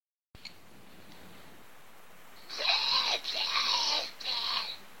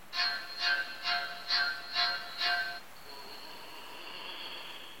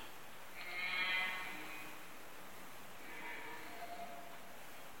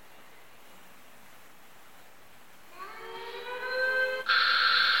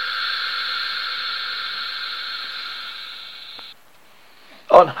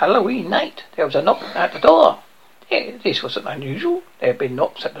on Halloween night, there was a knock at the door. This wasn't unusual. There had been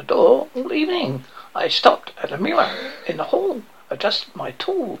knocks at the door all evening. I stopped at a mirror in the hall, adjusted my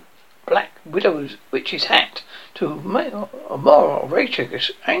tall black widow's witch's hat to a more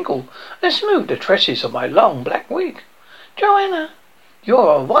outrageous angle, and smoothed the tresses of my long black wig. Joanna,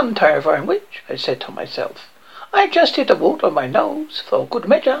 you're one terrifying witch, I said to myself. I adjusted the water on my nose for good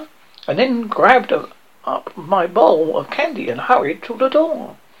measure, and then grabbed up my bowl of candy and hurried to the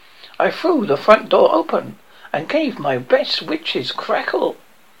door. I threw the front door open and gave my best witch's crackle,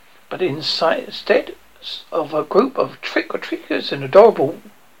 but instead of a group of trick-or-treaters in adorable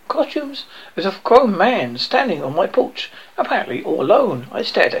costumes, there was a grown man standing on my porch, apparently all alone. I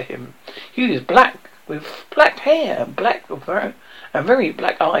stared at him. He was black, with black hair, and very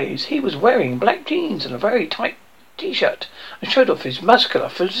black eyes. He was wearing black jeans and a very tight t-shirt, and showed off his muscular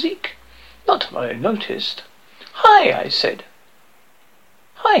physique. Not that I noticed. Hi, I said.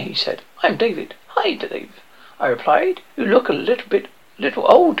 Hi, he said. I'm David. Hi, Dave, I replied. You look a little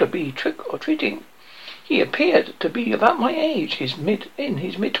old to be trick-or-treating. He appeared to be about my age, in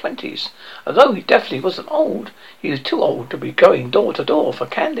his mid-20s. Although he definitely wasn't old, he was too old to be going door to door for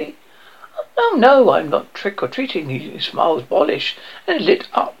candy. Oh, no, I'm not trick-or-treating. His smile was boyish, and it lit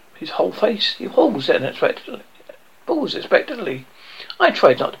up his whole face. He paused expectantly. I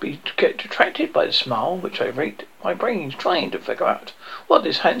tried not to get distracted by the smile, which I raked my brains trying to figure out what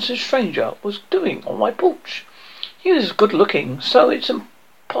this handsome stranger was doing on my porch. He was good-looking, so it's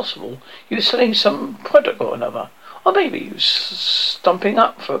impossible he was selling some product or another. Or maybe he was stumping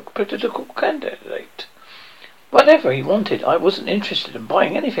up for a political candidate. Whatever he wanted, I wasn't interested in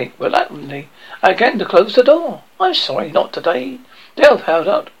buying anything. Reluctantly, I began to close the door. I'm sorry, not today. Dave held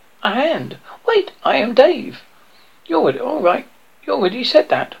out a hand. Wait, I am Dave. All right. You already said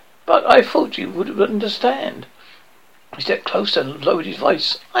that, but I thought you would understand. He stepped closer and lowered his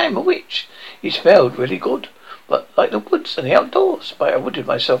voice. I am a witch. He smelled really good, but like the woods and the outdoors. But I wanted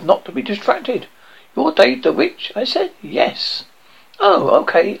myself not to be distracted. You're Dave the witch? I said. Yes. Oh,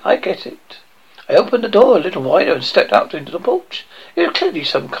 okay, I get it. I opened the door a little wider and stepped out into the porch. It was clearly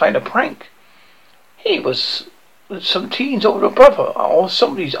some kind of prank. He was some teen's older brother, or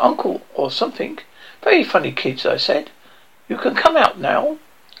somebody's uncle, or something. Very funny kids, I said. You can come out now.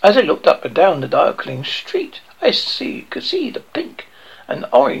 As I looked up and down the darkening street, I could see the pink and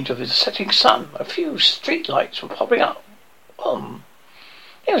orange of the setting sun. A few street lights were popping up.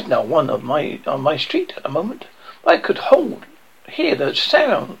 There was no one on my street at the moment, but I could hear the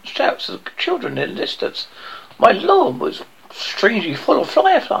shouts of children in the distance. My lawn was strangely full of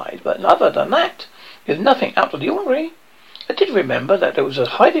fireflies, but other than that, there was nothing out of the ordinary. I did remember that there was a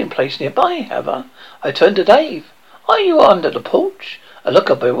hiding place nearby, however. I turned to Dave. Are you under the porch? A look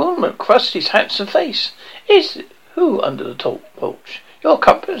of bewilderment crossed his handsome face. Is who under the porch? Your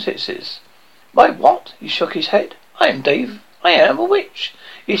accomplices. My what? He shook his head. I am Dave. I am a witch.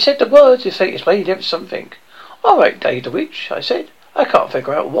 He said the words as they explained something. All right, Dave the witch, I said. I can't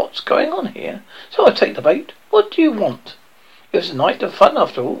figure out what's going on here, so I'll take the bait. What do you want? It was a night of fun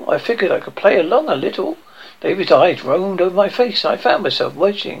after all. I figured I could play along a little. David's eyes roamed over my face. I found myself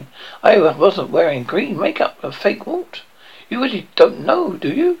wishing I wasn't wearing green makeup and fake wart. You really don't know,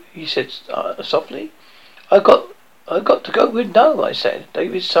 do you? He said softly. I got to go with no, I said.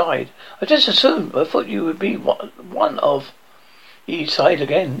 David sighed. I just assumed. I thought you would be one of. He sighed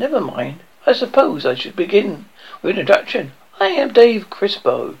again. Never mind. I suppose I should begin with an introduction. I am Dave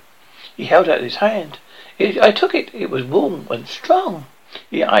Crispo. He held out his hand. I took it. It was warm and strong.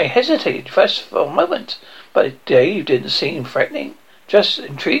 I hesitated first for a moment, but Dave didn't seem threatening, just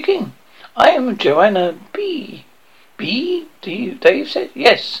intriguing. I am Joanna B. B? Dave said.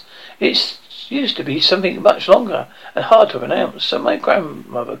 Yes, it used to be something much longer and hard to pronounce, so my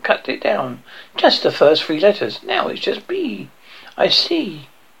grandmother cut it down. Just the first 3 letters. Now it's just B. I see.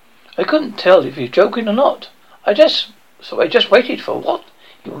 I couldn't tell if he was joking or not. I just waited for what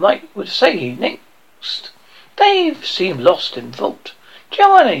he would say next. Dave seemed lost in thought.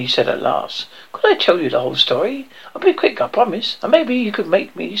 Joanna, he said at last, could I tell you the whole story? I'll be quick, I promise, and maybe you could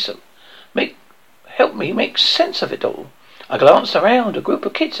help me make sense of it all. I glanced around. A group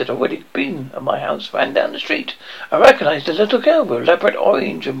of kids had already been at my house, ran down the street. I recognized a little girl with elaborate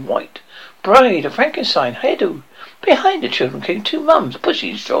orange and white bride, a Frankenstein hairdo. Behind the children came 2 mums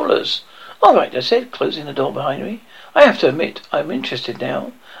pushing strollers. All right, I said, closing the door behind me. I have to admit, I'm interested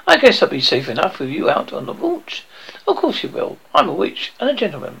now. I guess I'll be safe enough with you out on the porch. Of course you will. I'm a witch and a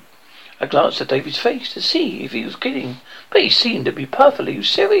gentleman. I glanced at David's face to see if he was kidding, but he seemed to be perfectly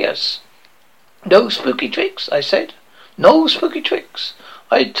serious. No spooky tricks, I said. No spooky tricks.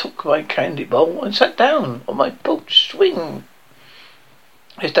 I took my candy bowl and sat down on my porch swing.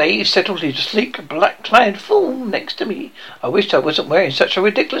 As Dave settled his sleek, black-clad form next to me, I wished I wasn't wearing such a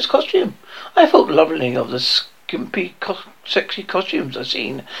ridiculous costume. I thought lovingly of the skimpy, sexy costumes I'd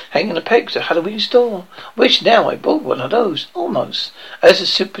seen hanging the pegs at Halloween store. Wished now I bought one of those, almost, as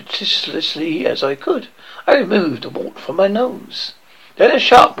surreptitiously as I could. I removed the wart from my nose. Then a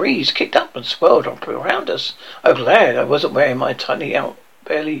sharp breeze kicked up and swirled up around us. I'm glad I wasn't wearing my tiny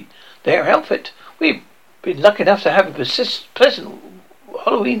barely there outfit. We'd been lucky enough to have a pleasant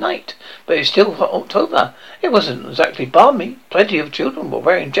Halloween night, but it's still October. It wasn't exactly balmy. Plenty of children were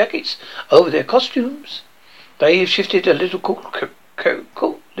wearing jackets over their costumes. Dave shifted a little causing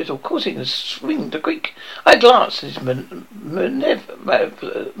a swing the creek. I glanced at his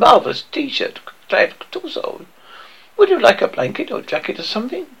marvelous t-shirt clad torso. Would you like a blanket or jacket or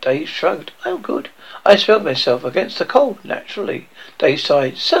something? Dave shrugged. I'm good. I spelled myself against the cold, naturally. Dave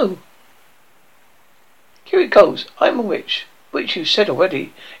sighed. So, here it goes. I'm a witch. Which you said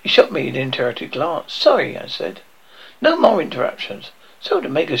already. He shot me an interrogative glance. Sorry, I said. No more interruptions. So to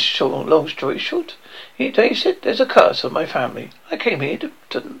make a long story short, Dave said there's a curse on my family. I came here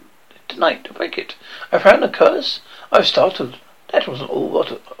tonight to break it. I found a curse. I was startled. That wasn't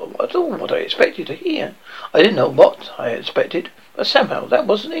what I expected to hear. I didn't know what I expected, but somehow that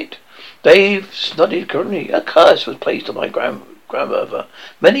wasn't it. Dave nodded grimly. A curse was placed on my grandmother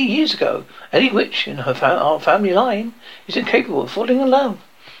many years ago. Any witch in our family line is incapable of falling in love.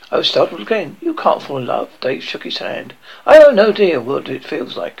 I was startled again. You can't fall in love. Dave shook his hand. I have no idea what it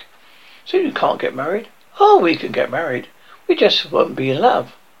feels like. So you can't get married? Oh, we can get married. We just won't be in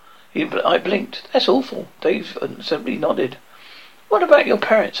love. I blinked. That's awful. Dave simply nodded. What about your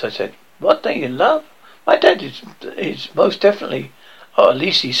parents? I said. What, they in love? My dad is most definitely, or at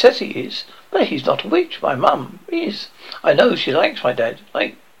least he says he is, but he's not a witch. My mum is. I know she likes my dad.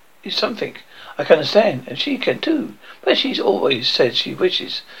 Like, is something I can understand, and she can too. But she's always said she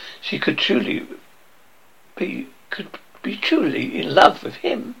wishes she could be truly in love with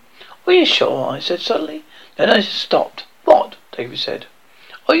him. Are you sure? I said suddenly. Then I stopped. What? David said.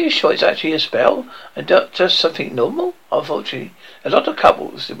 Are you sure it's actually a spell and not just something normal? Unfortunately, a lot of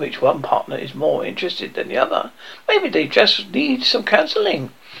couples in which one partner is more interested than the other. Maybe they just need some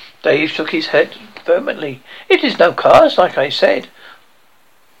counselling. Dave shook his head vehemently. It is no curse, like I said.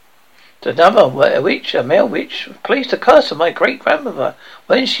 Another witch, a male witch, placed a curse on my great-grandmother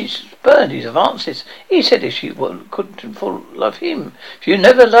when she burned his advances. He said if she couldn't love him, she would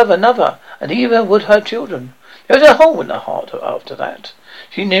never love another, and neither would her children. There was a hole in her heart after that.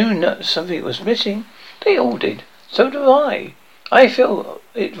 She knew something was missing. They all did. So do I. I feel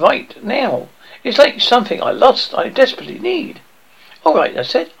it right now. It's like something I lost, I desperately need. All right, I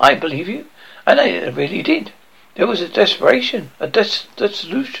said. I believe you. And I really did. There was a desperation, a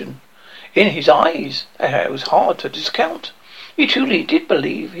dissolution in his eyes. It was hard to discount. He truly did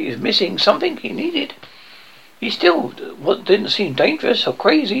believe he was missing something he needed. He still didn't seem dangerous or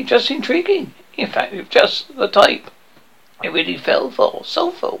crazy, just intriguing. In fact, just the type he really fell for,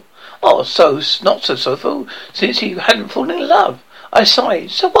 soulful. Oh, not so soulful, since he hadn't fallen in love. I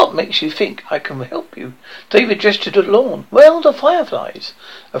sighed. So what makes you think I can help you? David gestured to the lawn. Well, the fireflies.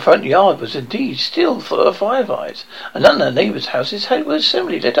 The front yard was indeed still full of fireflies, and none of the neighbours' houses was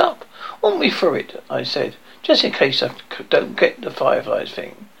similarly lit up. Want me through it? I said, just in case I don't get the fireflies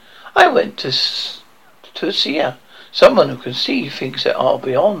thing. I went to see her. Someone who can see things that are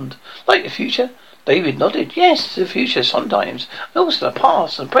beyond, like the future. David nodded. Yes, the future sometimes, and also the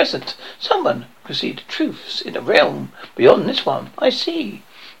past and present. Someone who can see the truths in a realm beyond this one. I see.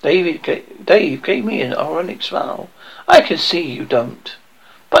 Dave gave me an ironic smile. I can see you don't.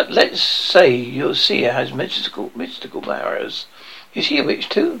 But let's say your seer has mystical powers. Is she a witch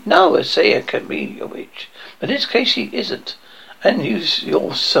too? No, a seer can be a witch. But in this case she isn't. And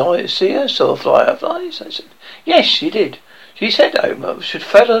your seer saw fireflies? I said. Yes, she did. She said I should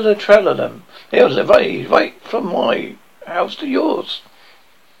follow the trail of them. They were right from my house to yours.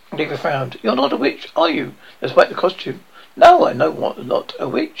 David frowned. You're not a witch, are you? Despite the costume. No, I know what not a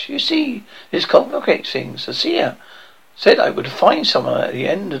witch. You see, this complicates things. The seer said I would find someone at the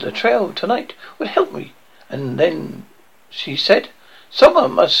end of the trail tonight would help me. And then she said,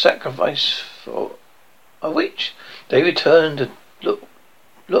 someone must sacrifice for a witch. David turned and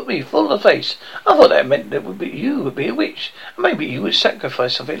looked me full in the face. I thought that meant that you would be a witch. And maybe you would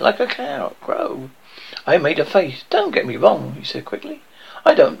sacrifice something like a crow. I made a face. Don't get me wrong, he said quickly.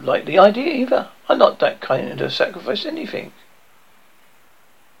 I don't like the idea either. I'm not that kind to sacrifice anything.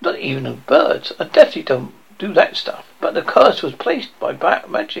 Not even of birds. I definitely don't do that stuff. But the curse was placed by dark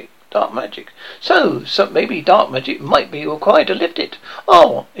magic. So maybe dark magic might be required to lift it.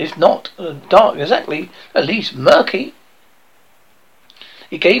 Or, if not dark exactly, at least murky.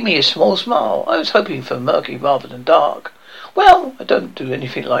 He gave me a small smile. I was hoping for murky rather than dark. Well, I don't do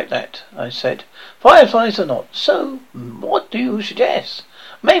anything like that, I said. Fireflies or not. So, what do you suggest?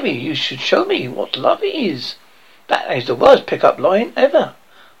 Maybe you should show me what love is. That is the worst pick-up line ever.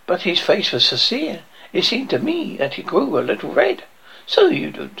 But his face was sincere. It seemed to me that he grew a little red. So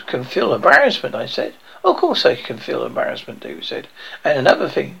you can feel embarrassment, I said. Of course I can feel embarrassment, David said. And another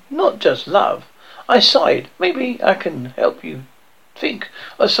thing, not just love. I sighed. Maybe I can help you think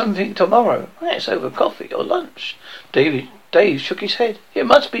of something tomorrow. Perhaps over coffee or lunch. Dave shook his head. It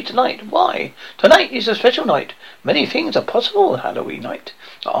must be tonight. Why? Tonight is a special night. Many things are possible on Halloween night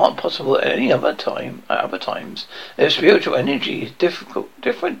that aren't possible at any other time. At other times, their spiritual energy is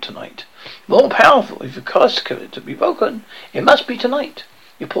different tonight. More powerful. If the curse to be broken, it must be tonight.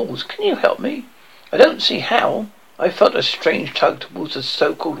 He paused. Can you help me? I don't see how. I felt a strange tug towards the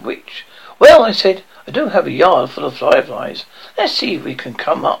so-called witch. Well, I said, I do have a yard full of fireflies. Let's see if we can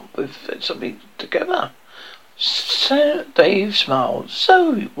come up with something together. So Dave smiled.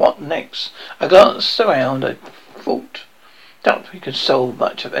 So, what next? I glanced around. I thought, doubt we could solve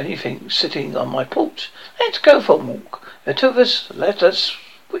much of anything sitting on my porch. Let's go for a walk. The two of us left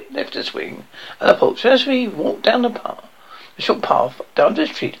the swing and the porch. As we walked down the short path down the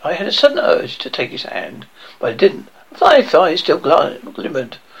street, I had a sudden urge to take his hand, but I didn't. The fireflies still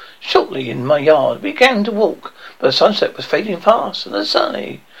glimmered. Shortly in my yard, we began to walk, but the sunset was fading fast, and the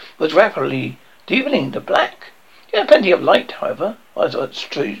sun was rapidly deepening to black. It had plenty of light, however, as the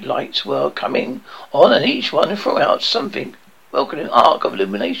street lights were coming on, and each one threw out something welcoming arc of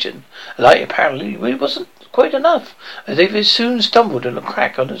illumination. The light apparently wasn't quite enough, as David soon stumbled in a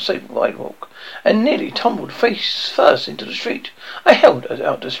crack on the sidewalk and nearly tumbled face first into the street. I held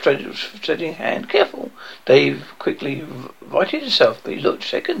out the steadying hand. Careful. Dave quickly righted himself, but he looked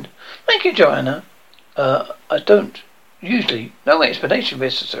shaken. Thank you, Joanna. I don't usually. No explanation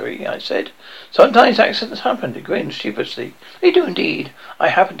necessary, I said. Sometimes accidents happen. He grinned sheepishly. They do indeed. I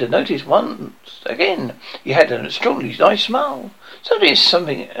happened to notice once again. He had an extremely nice smile. So there's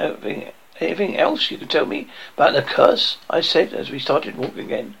anything else you can tell me about the curse? I said as we started walking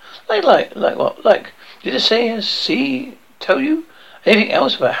again. Like what? Like, did it tell you anything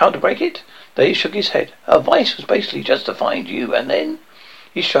else about how to break it? Dave shook his head. Her advice was basically just to find you, and then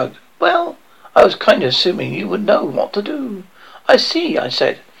he shrugged. Well, I was kind of assuming you would know what to do. I see, I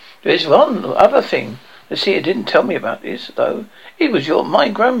said. There's one other thing. The seer didn't tell me about this, though. It was my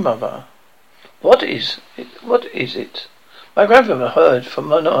grandmother. What is it? My grandmother heard from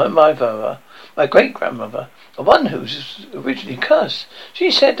my mother, my great-grandmother, the one who was originally cursed. She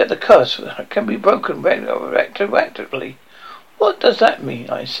said that the curse can be broken retroactively. What does that mean?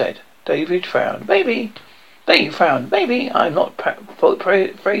 I said. Dave frowned. Maybe I'm not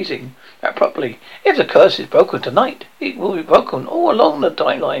phrasing that properly. If the curse is broken tonight, it will be broken all along the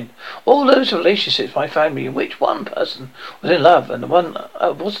timeline. All those relationships, my family, in which one person was in love and the one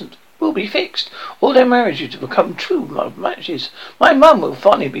wasn't, will be fixed. All their marriages will become true matches. My mum will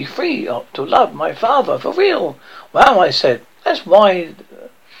finally be free to love my father for real. Wow, I said. That's why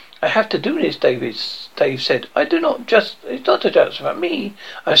I have to do this, Dave said. It's not just about me.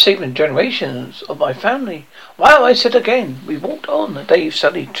 I've saved generations of my family. Wow, I said again. We walked on, and Dave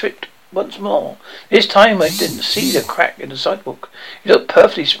suddenly tripped once more. This time I didn't see the crack in the sidewalk. It looked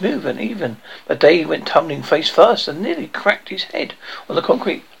perfectly smooth and even, but Dave went tumbling face first and nearly cracked his head on the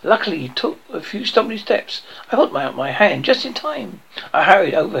concrete. Luckily, he took a few stumbling steps. I put out my hand just in time. I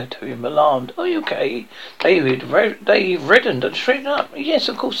hurried over to him, alarmed. Are you okay? Dave reddened and straightened up. Yes,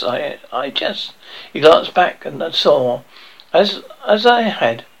 of course I just... He glanced back and saw, as I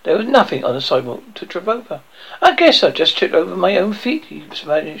had, there was nothing on the sidewalk to trip over. I guess I just tripped over my own feet, he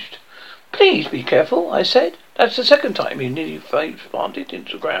managed. Please be careful, I said. That's the second time he nearly planted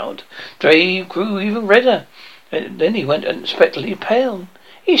into the ground. Dave grew even redder, and then he went unexpectedly pale.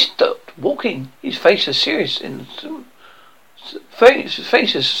 He stopped walking. His face was serious in the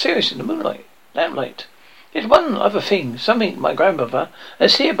moonlight, lamplight. There's one other thing, something my grandmother and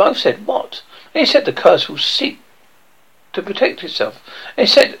Sia both said. What? They said the curse will seek to protect itself. They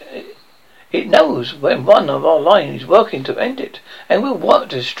said it knows when one of our line is working to end it, and will work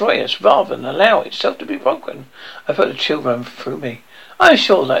to destroy us rather than allow itself to be broken. I felt a chill run through me. I'm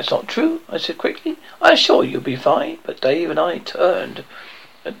sure that's not true, I said quickly. I'm sure you'll be fine. But Dave and I turned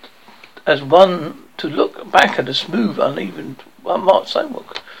as one to look back at the smooth, uneven, unmarked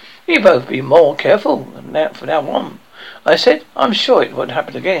sidewalk. You both be more careful from now on, I said. I'm sure it won't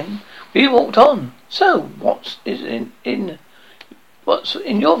happen again. We walked on. So, what's in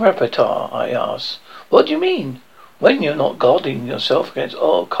your repertoire? I asked. What do you mean? When you're not guarding yourself against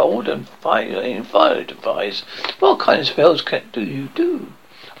all cold and fire defies, what kind of spells do you do?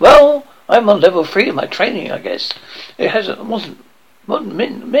 Well, I'm on level 3 of my training, I guess. It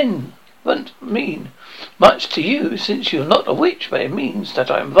wouldn't mean much to you since you're not a witch, but it means that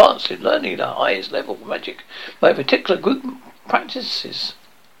I'm advanced in learning the highest level of magic. My particular group practices.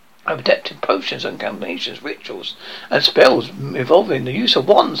 I'm adept in potions and combinations, rituals, and spells involving the use of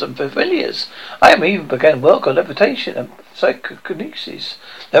wands and familiars. I have even begun work on levitation and psychokinesis.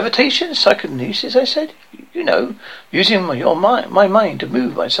 Levitation, psychokinesis, I said. You know, using my mind to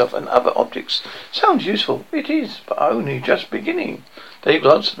move myself and other objects. Sounds useful. It is, but only just beginning. Dave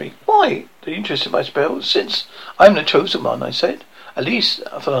glanced at me. Why? The interest in my spells? Since I'm the chosen one, I said. At least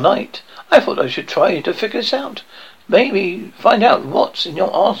for the night. I thought I should try to figure this out. Maybe find out what's in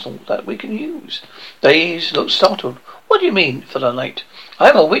your arsenal that we can use. Dave looked startled. What do you mean, for the night?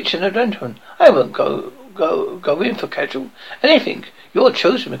 I'm a witch and a gentleman. I won't go in for casual anything. You're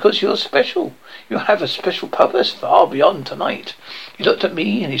chosen because you're special. You have a special purpose far beyond tonight. He looked at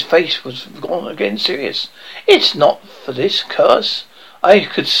me and his face was gone again serious. It's not for this curse. I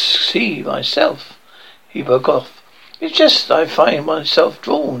could see myself. He broke off. It's just I find myself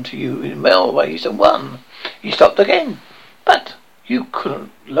drawn to you in more ways than one. He stopped again. But you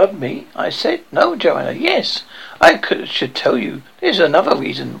couldn't love me, I said. No, Joanna, yes. Should tell you. There's another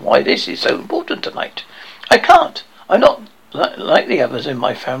reason why this is so important tonight. I can't. I'm not like the others in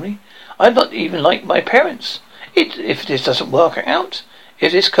my family. I'm not even like my parents. If this doesn't work out,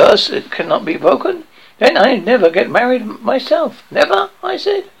 if this curse cannot be broken, then I never get married myself. Never, I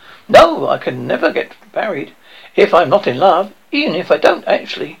said. No, I can never get married if I'm not in love, even if I don't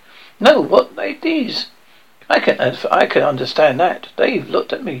actually know what it is. I can understand that. Dave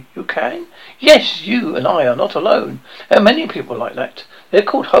looked at me. You can? Yes, you and I are not alone. There are many people like that. They're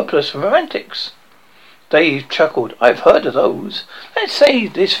called hopeless romantics. Dave chuckled. I've heard of those. Let's say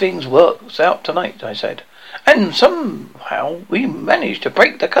this thing works out tonight, I said. And somehow we managed to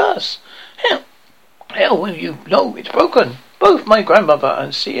break the curse. Hell, will you know it's broken? Both my grandmother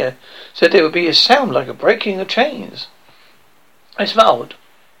and Sia said there would be a sound like a breaking of chains. I smiled.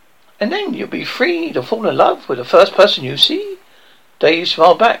 And then you'll be free to fall in love with the first person you see? Dave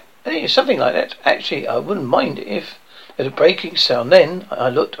smiled back. I think it's something like that. Actually, I wouldn't mind if there's a breaking sound. Then I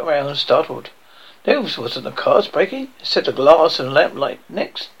looked around startled. There wasn't a curse breaking. Instead, a glass and a lamplight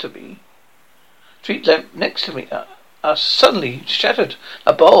next to me. Street lamp next to me. Suddenly shattered.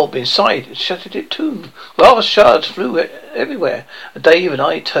 A bulb inside shattered it too. Glass shards flew everywhere. Dave and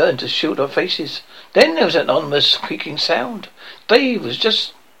I turned to shield our faces. Then there was an ominous creaking sound. Dave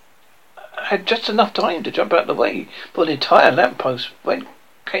had just enough time to jump out of the way, but the entire lamppost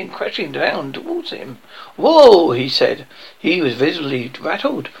came crashing down towards him. Whoa, he said. He was visibly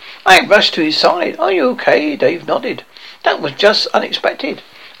rattled. I rushed to his side. Are you okay? Dave nodded. That was just unexpected.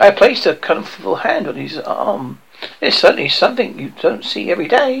 I placed a comfortable hand on his arm. It's certainly something you don't see every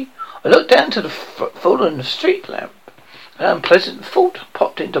day. I looked down to the fallen street lamp. An unpleasant thought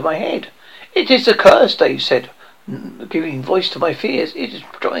popped into my head. It is a curse, Dave said, giving voice to my fears. It is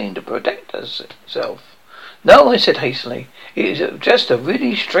trying to protect itself. No, I said hastily. It is just a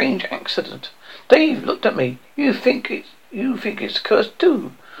really strange accident. Dave looked at me. You think it's cursed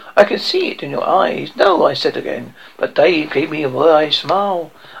too? I can see it in your eyes. No, I said again. But Dave gave me a wide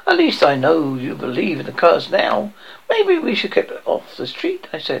smile. At least I know you believe in the curse now. Maybe we should get off the street,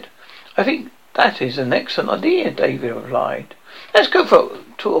 I said. I think that is an excellent idea, David replied. Let's go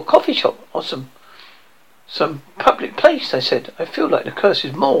to a coffee shop or some public place, I said. I feel like the curse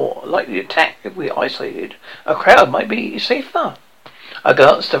is more likely to attack if we're isolated. A crowd might be safer. I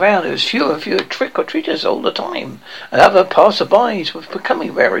glanced around. There was fewer and fewer trick-or-treaters all the time, and other passer-bys were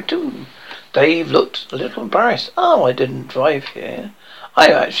becoming rarer too. Dave looked a little embarrassed. Oh, I didn't drive here. I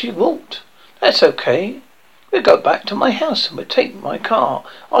actually walked. That's okay. We'll go back to my house and we'll take my car.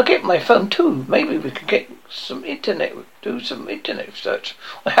 I'll get my phone too. Maybe we can do some internet research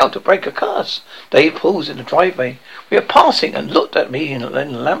on how to break a curse. Dave paused in the driveway. We were passing and looked at me in the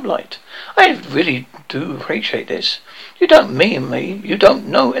lamplight. I really do appreciate this. You don't mean me. You don't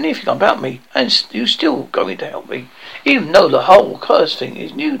know anything about me, and you're still going to help me, even though the whole curse thing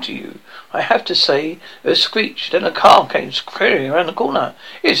is new to you. I have to say, there was a screech. Then a car came screaming around the corner.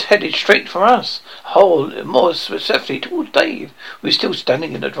 It's headed straight for us. More specifically towards Dave, who was still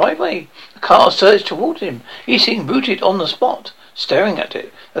standing in the driveway. The car surged towards him. He seemed rooted on the spot, staring at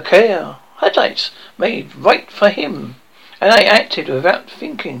it. The car headlights made right for him, and I acted without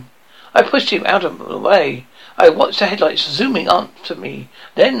thinking. I pushed him out of the way. I watched the headlights zooming onto me.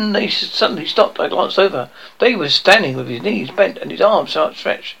 Then they suddenly stopped. I glanced over. Dave was standing with his knees bent and his arms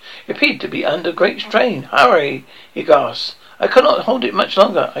outstretched. He appeared to be under great strain. Hurry, he gasped. I could not hold it much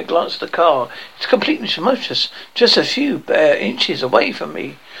longer. I glanced at the car. It's completely motionless, just a few bare inches away from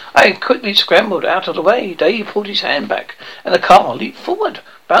me. I quickly scrambled out of the way. Dave pulled his hand back, and the car leaped forward,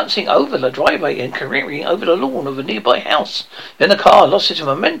 bouncing over the driveway and careering over the lawn of a nearby house. Then the car lost its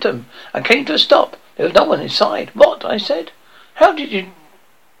momentum and came to a stop. There was no one inside. What? I said. How did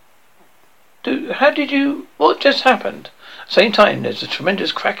you, what just happened? At the same time, there's a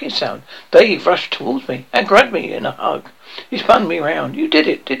tremendous cracking sound. Dave rushed towards me and grabbed me in a hug. He spun me round. You did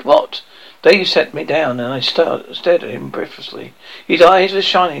it. Did what? Dave set me down and I stared at him breathlessly. His eyes were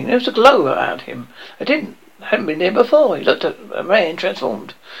shining. There was a glow about him. Hadn't been there before. He looked at a man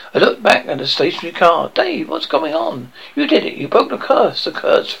transformed. I looked back at the stationary car. Dave, what's going on? You did it. You broke the curse. The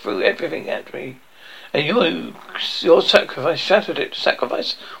curse threw everything at me. And your sacrifice shattered it.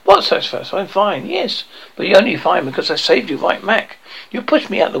 Sacrifice? What sacrifice? I'm fine, yes. But you're only fine because I saved you, right, Mac? You pushed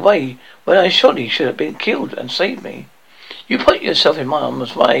me out of the way when I surely should have been killed and saved me. You put yourself in my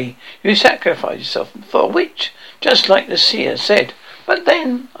arm's way. You sacrificed yourself for a witch, just like the seer said. But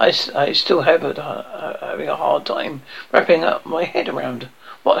then I still having a hard time wrapping up my head around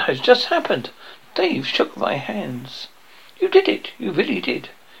what has just happened. Dave shook my hands. You did it. You really did.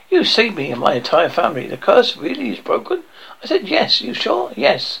 You saved me and my entire family. The curse really is broken? I said, yes. You sure?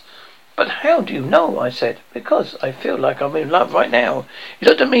 Yes. But how do you know? I said. Because I feel like I'm in love right now. He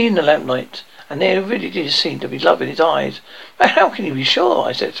looked at me in the lamplight, and there really did seem to be love in his eyes. But how can you be sure?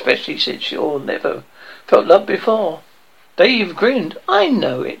 I said, especially since you've never felt love before. Dave grinned. I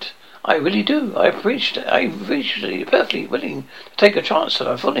know it. I really do. I'm perfectly willing to take a chance that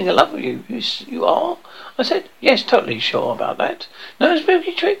I'm falling in love with you. You are? I said, yes, totally sure about that. No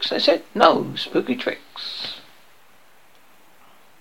spooky tricks? I said, no spooky tricks.